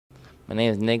My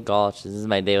name is Nick Gulch. This is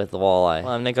my day with the Walleye.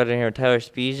 Well, I'm Nick out here with Tyler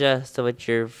Spezia. So what's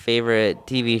your favorite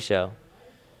TV show?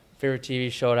 Favorite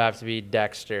TV show would have to be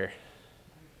Dexter.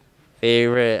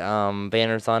 Favorite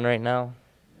band or song right now?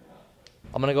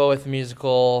 I'm gonna go with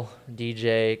musical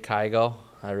DJ Kygo.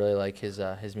 I really like his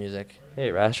music.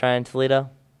 Favorite restaurant in Toledo?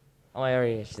 Oh, I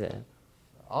already said.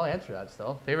 I'll answer that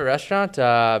still. Favorite restaurant?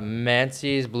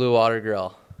 Mancy's Blue Water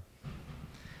Grill.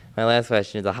 My last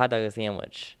question is a hot dog or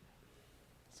sandwich?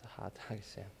 It's a hot dog,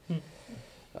 Sam.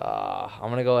 I'm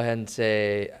gonna go ahead and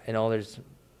say, I know there's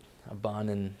a bun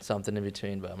and something in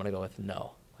between, but I'm gonna go with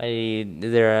no.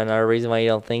 Is there another reason why you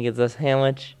don't think it's a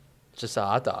sandwich? It's just a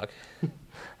hot dog. All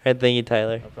right, thank you,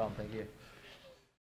 Tyler. No problem. Thank you.